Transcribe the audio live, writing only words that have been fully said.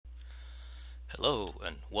Hello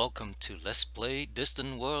and welcome to Let's Play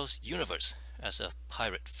Distant Worlds Universe as a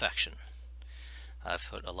pirate faction. I've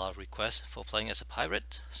heard a lot of requests for playing as a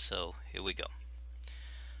pirate, so here we go.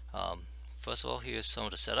 First of all, here's some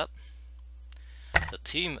of the setup. The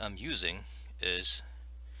team I'm using is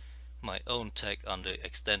my own take on the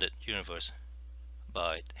Extended Universe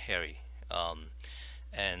by Harry,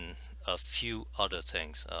 and a few other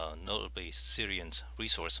things, notably Syrian's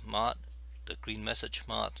Resource mod, the Green Message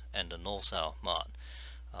mod, and the Nullsound mod.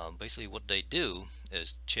 Basically what they do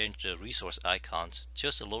is change the resource icons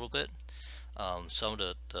just a little bit, some of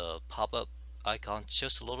the pop-up icons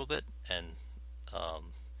just a little bit, and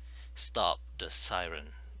stop the siren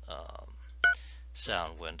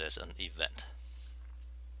sound when there's an event.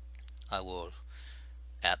 I will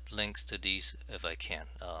add links to these if I can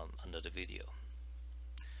under the video.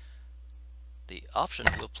 The option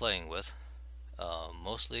we're playing with,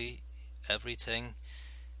 mostly everything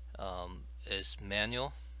is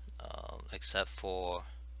manual, except for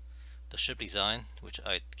the ship design, which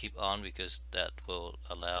I keep on because that will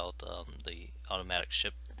allow the automatic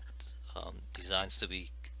ship designs to be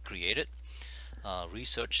created.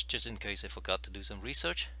 Research, just in case I forgot to do some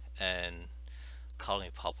research, and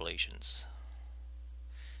colony populations.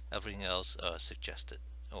 Everything else suggested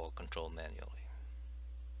or controlled manually.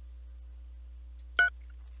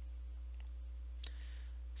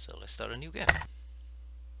 So let's start a new game.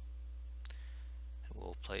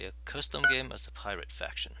 We'll play a custom game as the pirate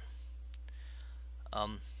faction.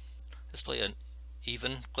 Let's play an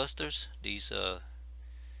even clusters. These are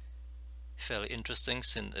fairly interesting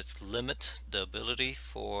since it limits the ability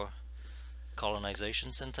for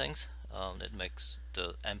colonizations and things. It makes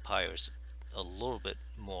the empires a little bit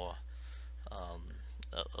more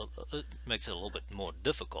it makes it a little bit more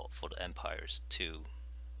difficult for the empires to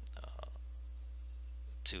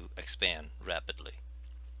expand rapidly.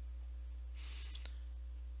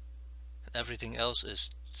 Everything else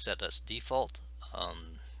is set as default.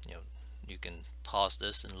 You know, you can pause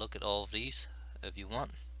this and look at all of these if you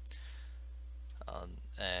want.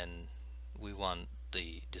 And we want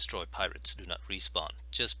the destroy pirates do not respawn,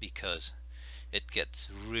 just because it gets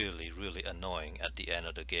really annoying at the end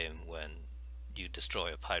of the game when you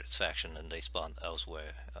destroy a pirates faction and they spawn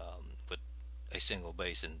elsewhere with a single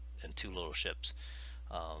base and two little ships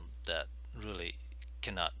that really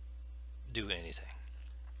cannot do anything.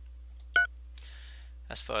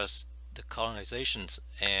 As far as the colonizations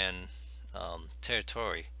and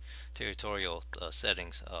territorial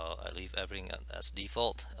settings, I leave everything as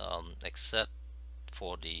default, except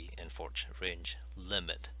for the enforced range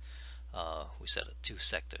limit. We set it 2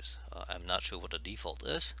 sectors. I'm not sure what the default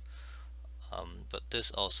is, but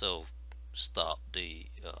this also stopped the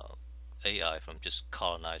AI from just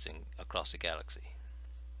colonizing across the galaxy.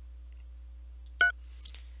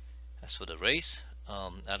 As for the race,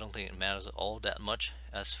 I don't think it matters all that much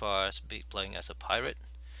as far as playing as a pirate.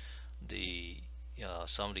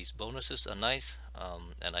 Some of these bonuses are nice,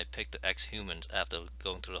 and I picked the ex-humans after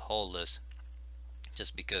going through the whole list,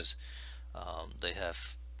 just because they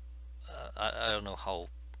have I don't know how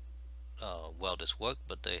well this worked,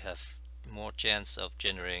 but they have more chance of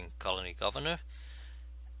generating colony governor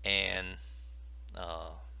and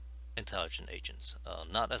intelligent agents.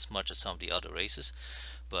 Not as much as some of the other races,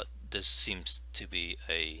 but this seems to be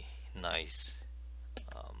a nice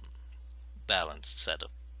balanced set of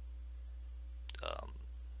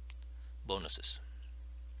bonuses.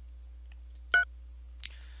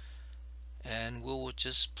 And we'll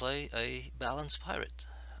just play a balanced pirate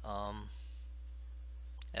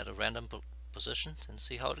at a random position and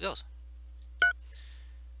see how it goes.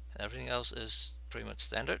 Everything else is pretty much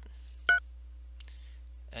standard,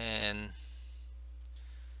 and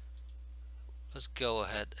let's go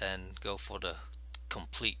ahead and go for the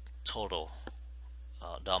complete total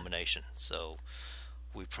domination. So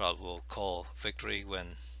we probably will call victory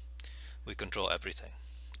when we control everything,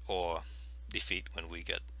 or defeat when we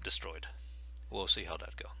get destroyed. We'll see how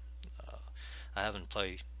that goes. I haven't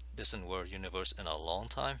played Distant World Universe in a long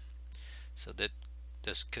time, so that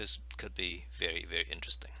this could be very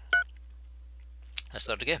interesting. Let's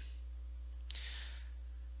start the game.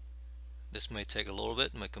 This may take a little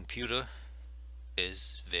bit. My computer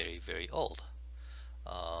is very old,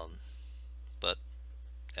 but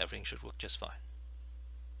everything should work just fine.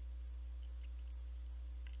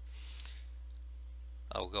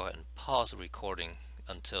 I'll go ahead and pause the recording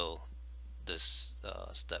until this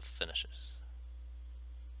step finishes.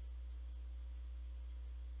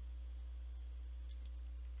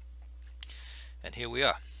 And here we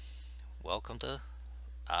are. Welcome to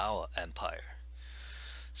our empire.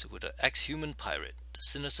 So we're the ex-human pirate, the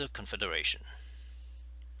Sinister Confederation.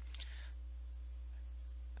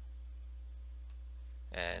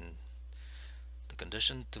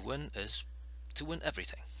 condition to win is to win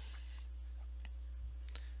everything.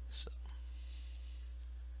 So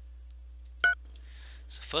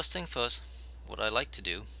first thing first, what I like to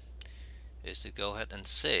do is to go ahead and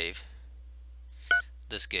save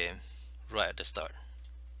this game right at the start.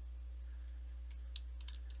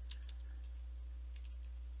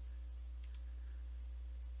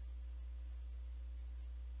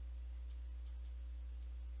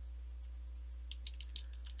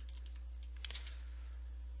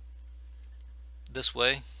 This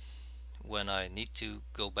way, when I need to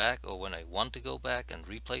go back or when I want to go back and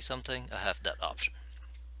replay something, I have that option.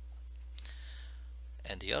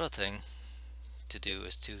 And the other thing to do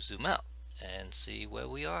is to zoom out and see where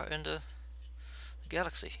we are in the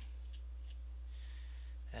galaxy.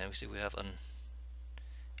 And we see we have an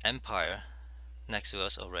empire next to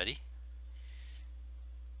us already.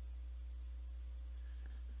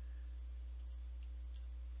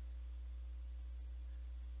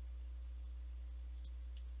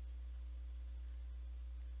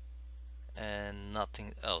 And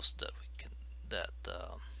nothing else that we can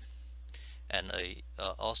and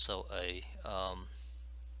also a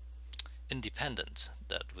independent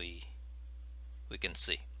that we can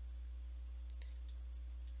see.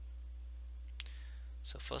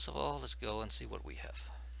 So first of all, let's go and see what we have.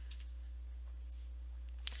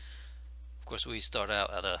 Of course, we start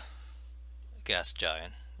out at a gas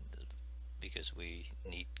giant because we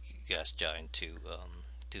need gas giant to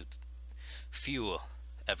fuel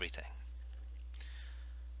everything.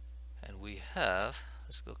 And we have,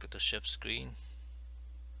 let's look at the ship screen.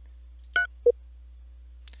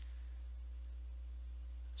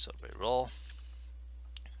 So we roll.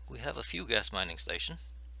 We have a few gas mining stations.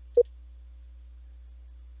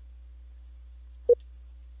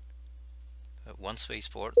 One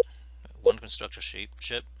spaceport, one construction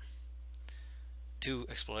ship, 2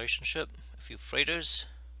 exploration ship, a few freighters,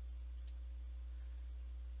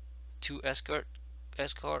 2 escorts,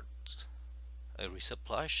 a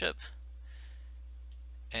resupply ship,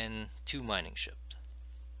 and 2 mining ships.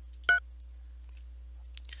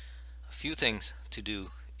 A few things to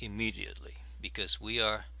do immediately because we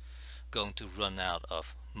are going to run out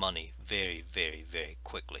of money very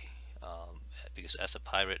quickly, because as a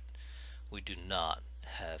pirate we do not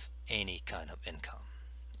have any kind of income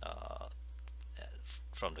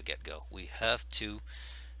from the get-go. We have to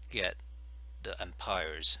get the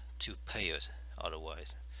empires to pay us,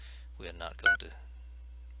 otherwise we are not going to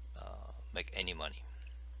make any money.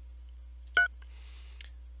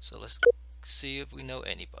 So let's see if we know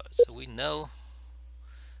anybody. So we know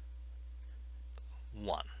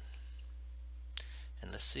 1,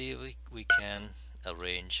 and let's see if we can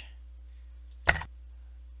arrange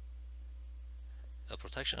a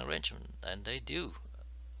protection arrangement, and they do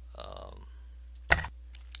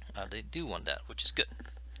want that, which is good.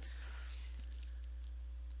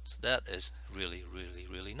 So that is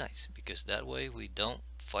really nice, because that way we don't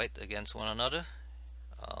fight against one another,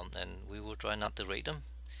 and we will try not to raid them,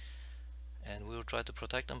 and we will try to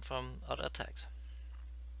protect them from other attacks,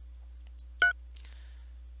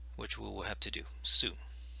 which we will have to do soon.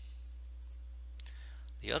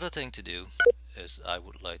 The other thing to do is I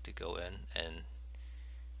would like to go in and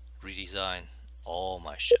redesign all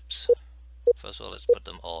my ships. First of all, let's put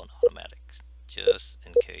them all in automatic, just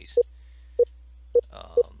in case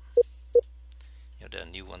there are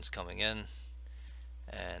new ones coming in.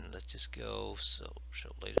 And let's just go, so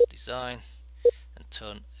show latest design, and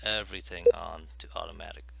turn everything on to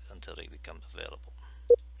automatic until they become available.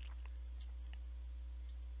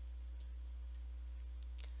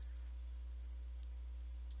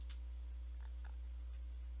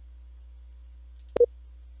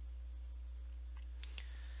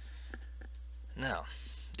 Now,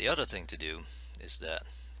 the other thing to do is that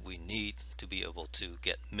we need to be able to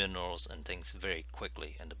get minerals and things very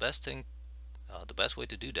quickly, and the best way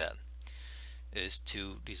to do that is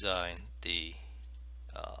to design the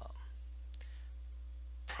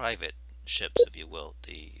private ships, if you will,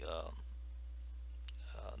 the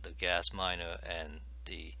gas miner and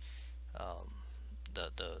the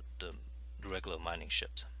regular mining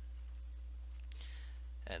ships.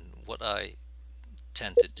 And what I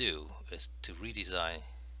tend to do is to redesign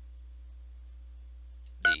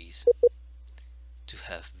these to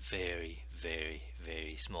have very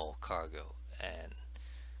small cargo and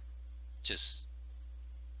just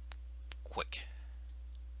quick.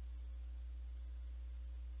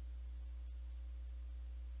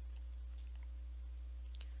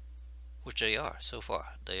 Which they are so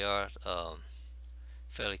far. They are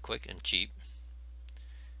fairly quick and cheap.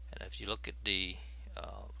 And if you look at the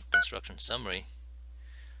construction summary,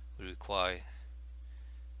 we require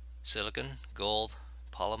silicon, gold,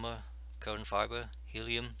 polymer, carbon fiber,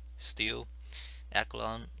 helium, steel,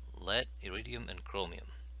 acrylon, lead, iridium, and chromium.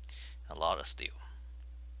 A lot of steel.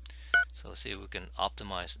 So let's see if we can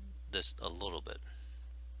optimize this a little bit.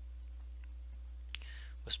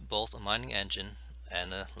 With both a mining engine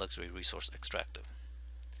and a luxury resource extractor,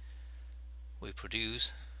 we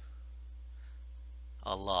produce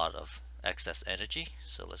a lot of excess energy.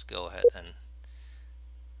 So let's go ahead and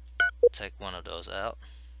take one of those out.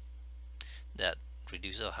 That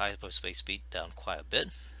reduces our hyperspace speed down quite a bit.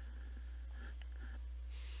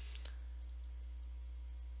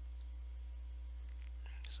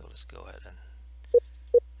 So let's go ahead and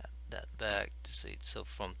add that back to see. So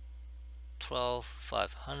from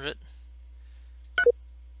 12,500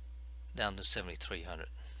 down to 7,300,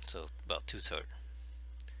 so about 2/3.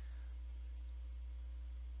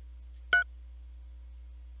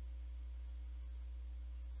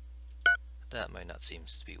 That may not seem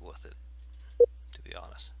to be worth it, to be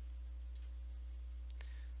honest.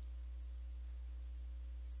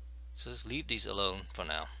 So let's leave these alone for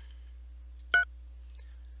now.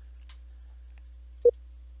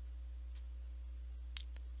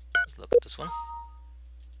 Let's look at this one.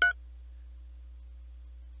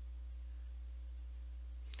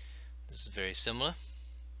 This is very similar.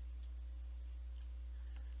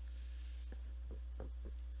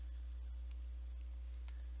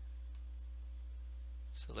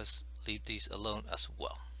 So let's leave these alone as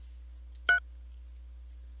well.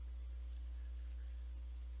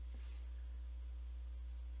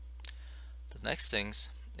 The next things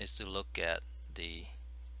is to look at the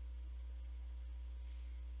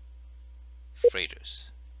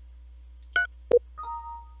freighters.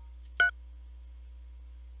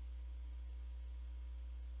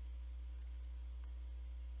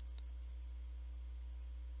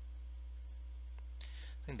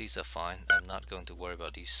 I think these are fine. I'm not going to worry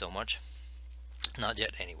about these so much. Not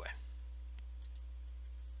yet anyway.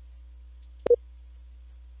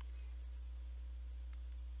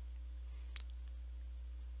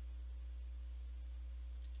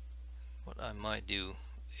 What I might do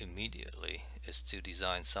immediately is to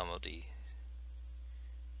design some of the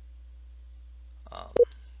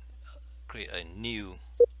create a new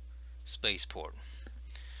spaceport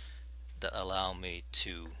that allow me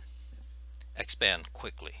to expand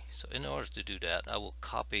quickly. So in order to do that, I will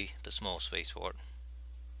copy the small spaceport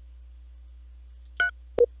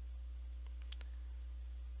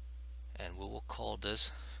and we will call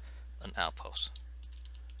this an outpost.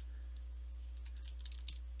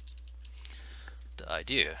 The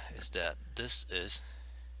idea is that this is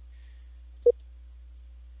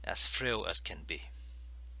as frail as can be,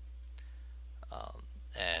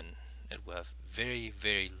 and it will have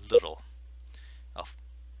very little of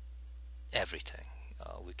everything.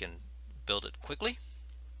 We can build it quickly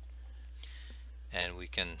and we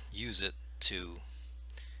can use it to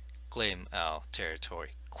claim our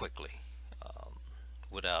territory quickly,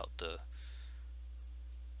 without the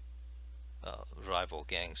rival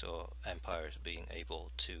gangs or empires being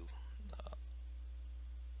able to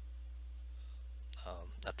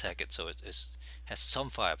attack it. So it has some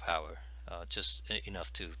firepower, just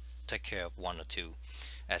enough to take care of one or two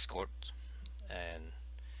escorts, and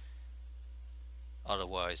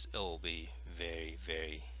otherwise it will be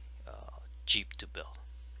very cheap to build.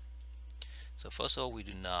 So first of all, we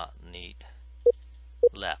do not need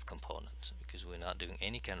lab components because we're not doing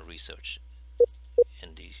any kind of research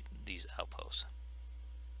in these outposts.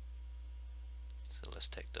 So let's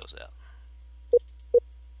take those out.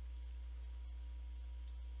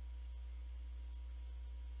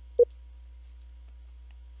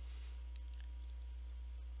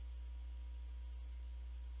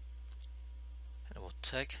 And we'll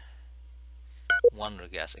take one of the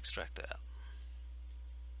gas extractor out.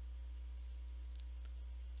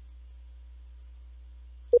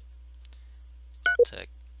 Take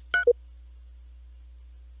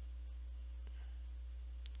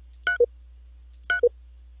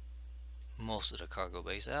most of the cargo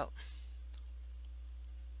bays out.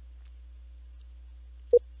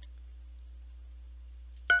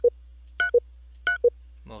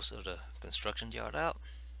 Most of the construction yard out.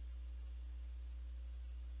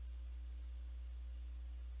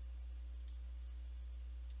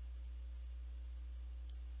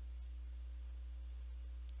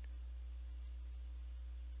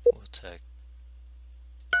 We'll take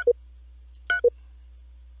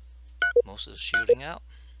most of the shielding out.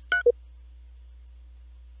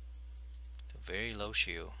 Very low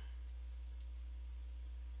shield.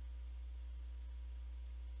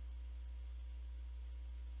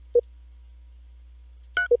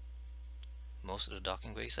 Most of the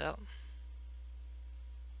docking base out.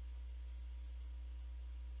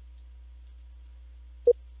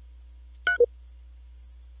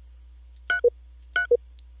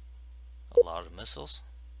 missiles,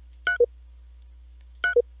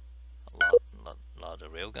 a lot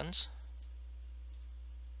of railguns.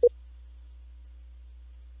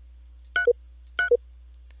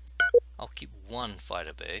 I'll keep one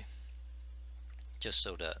fighter bay just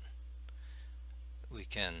so that we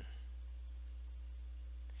can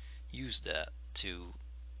use that to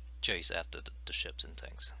chase after the ships and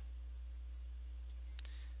things.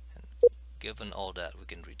 And given all that, we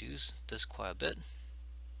can reduce this quite a bit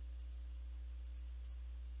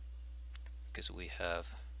because we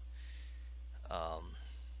have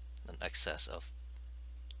an excess of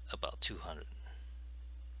about 200.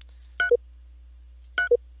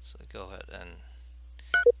 So go ahead and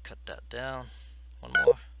cut that down. One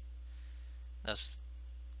more. That's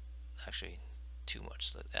actually too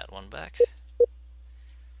much. Let's add one back.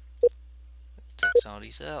 Take some of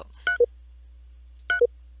these out.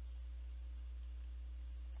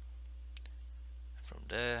 From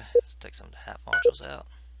there, let's take some of the half modules out.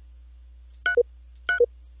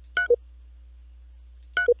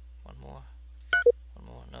 One more.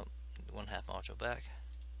 Nope. One half module back.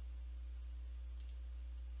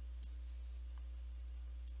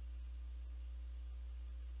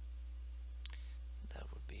 That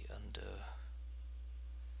would be under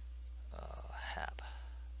HAP.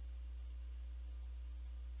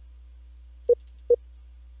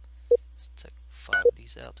 Let's take 5 of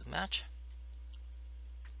these out to match.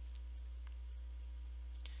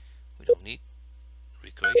 We don't need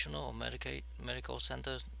recreational or medical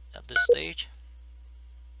centers at this stage.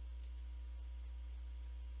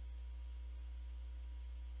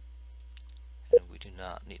 And we do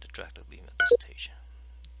not need a tractor beam at this stage.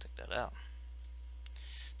 Take that out.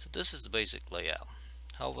 So this is the basic layout.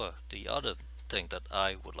 However, the other thing that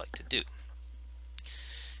I would like to do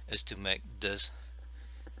is to make this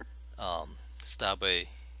starbay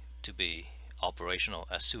to be operational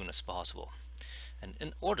as soon as possible. And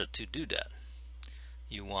in order to do that,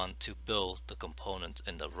 you want to build the components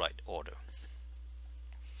in the right order.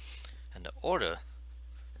 And the order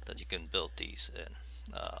that you can build these in,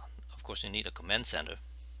 of course, you need a command center,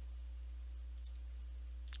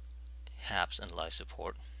 HAPS and life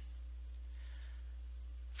support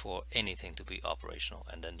for anything to be operational,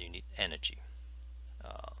 and then you need energy.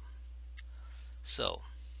 So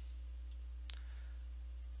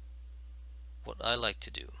what I like to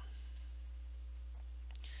do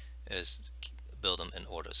is build them in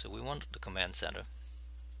order. So we want the command center,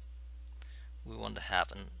 we want to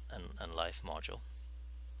have an life module.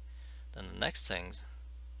 Then the next things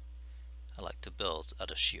I like to build are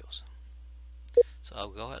the shields. So I'll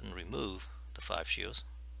go ahead and remove the 5 shields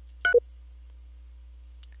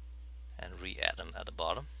and re-add them at the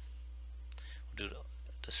bottom. We'll do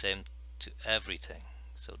the same to everything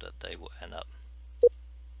so that they will end up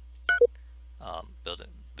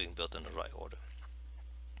being built in the right order.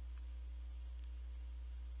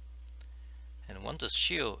 And once the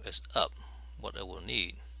shield is up, what it will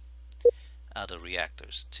need are the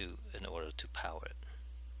reactors in order to power it.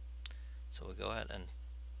 So we go ahead and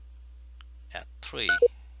add 3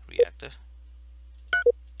 reactors,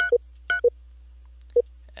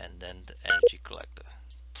 and then the energy collector,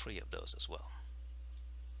 3 of those as well.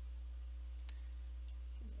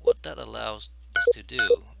 What that allows us to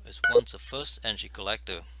do is once the first energy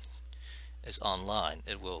collector is online,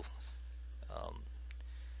 it will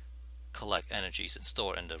collect energies and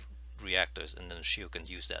store in the reactors, and then the shield can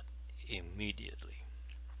use that immediately.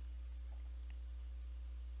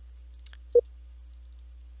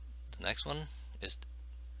 The next one is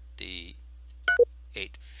the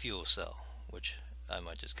 8 fuel cell, which I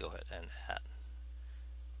might just go ahead and add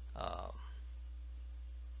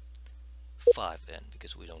 5 in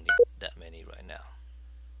because we don't need that many right now.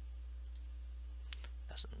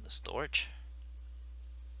 That's in the storage.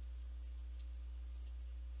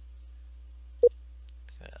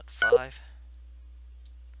 Add 5,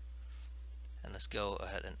 and let's go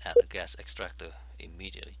ahead and add a gas extractor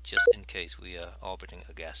immediately, just in case we are orbiting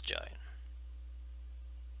a gas giant.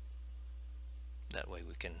 That way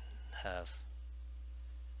we can have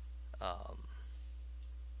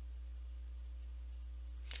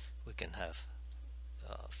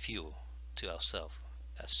fuel to ourselves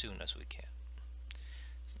as soon as we can.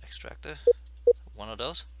 Extractor, one of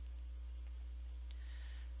those.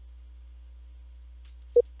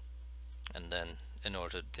 And then in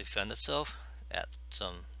order to defend itself, add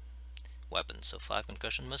some weapons. So 5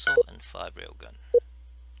 concussion missile and 5 railgun.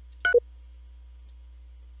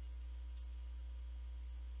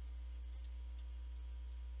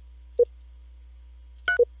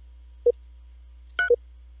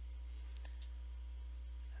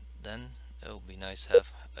 Then it would be nice to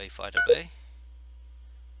have a fighter bay.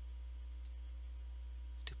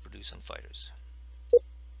 lose some fighters.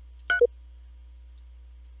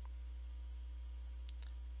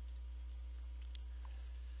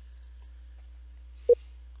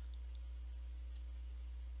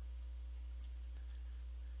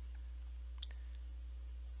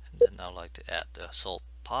 And then I'd like to add the assault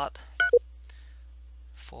pod,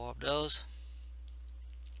 4 of those,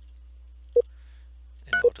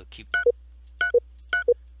 in order to keep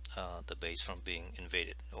the base from being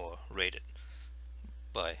invaded or raided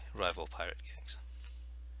by rival pirate gangs.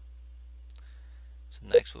 So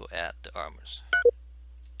next we'll add the armors.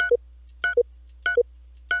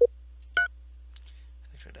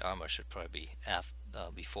 Actually, the armor should probably be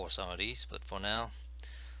before some of these, but for now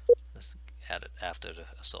let's add it after the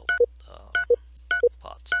assault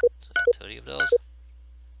pods. So 30 of those.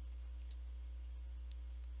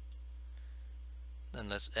 Then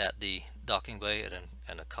let's add the docking bay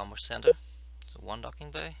and a commerce center. So 1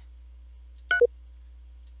 docking bay,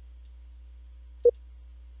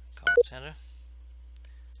 commerce center.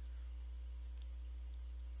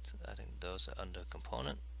 So I think those are under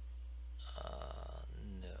component.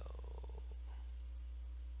 No.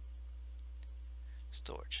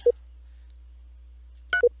 Storage.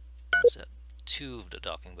 Let's add 2 of the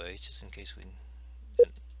docking bays just in case we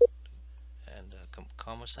and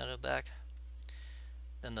commerce center back.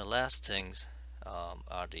 Then the last things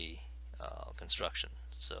are the construction.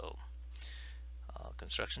 So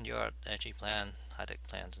construction yard, energy plant, high-tech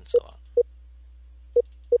plant, and so on.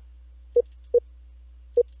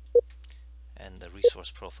 And the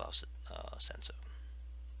resource profile sensor.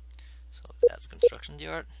 So let's add the construction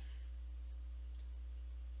yard.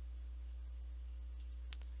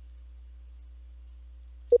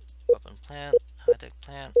 Weapon plant, high-tech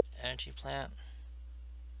plant, energy plant,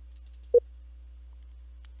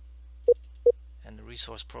 and the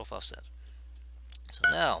resource profile set. So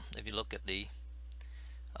now if you look at the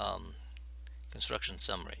construction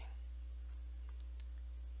summary,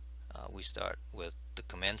 we start with the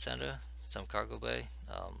command center, some cargo bay.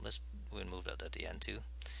 We'll move that at the end too.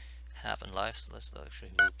 Half and life, so let's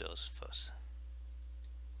actually move those first.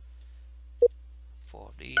 4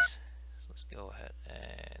 of these. So let's go ahead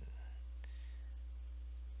and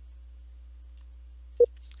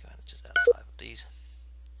just add 5 of these.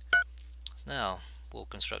 Now we'll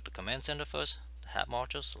construct the command center first, the HAP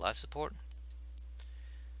modules, the life support,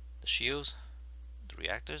 the shields, the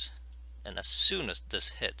reactors, and as soon as this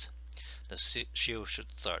hits, the shield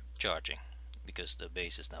should start charging because the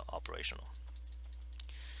base is now operational.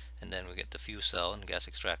 And then we get the fuel cell and gas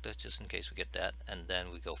extractor just in case we get that, and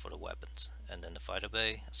then we go for the weapons, and then the fighter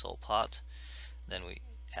bay, assault pod, then we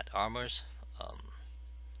add armors,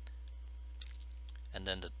 and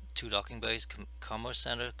then the 2 docking bays, commerce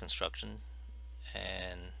center, construction,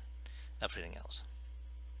 and everything else.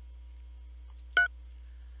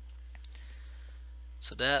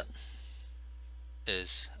 So that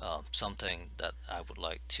is something that I would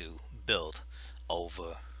like to build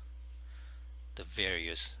over the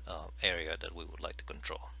various area that we would like to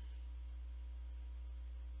control.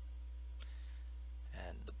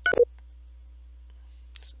 And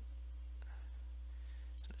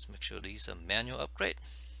let's make sure these are manual upgrade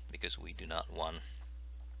because we do not want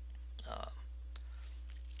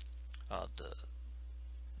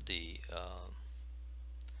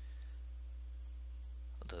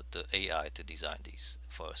the AI to design these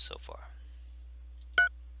for us so far.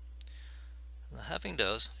 Now, having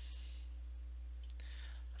those,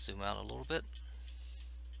 zoom out a little bit.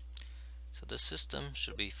 So this system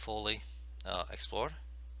should be fully explored,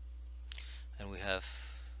 and we have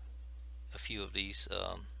a few of these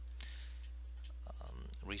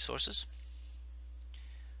resources.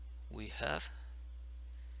 We have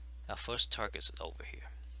our first targets over here,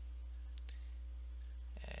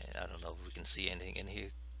 and I don't know if we can see anything in here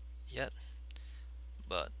yet,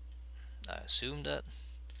 but I assume that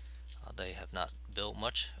they have not built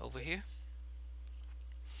much over here.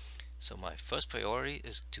 So my first priority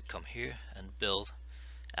is to come here and build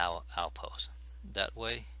our outpost. That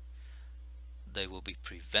way they will be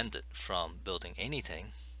prevented from building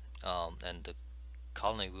anything, and the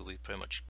colony will be pretty much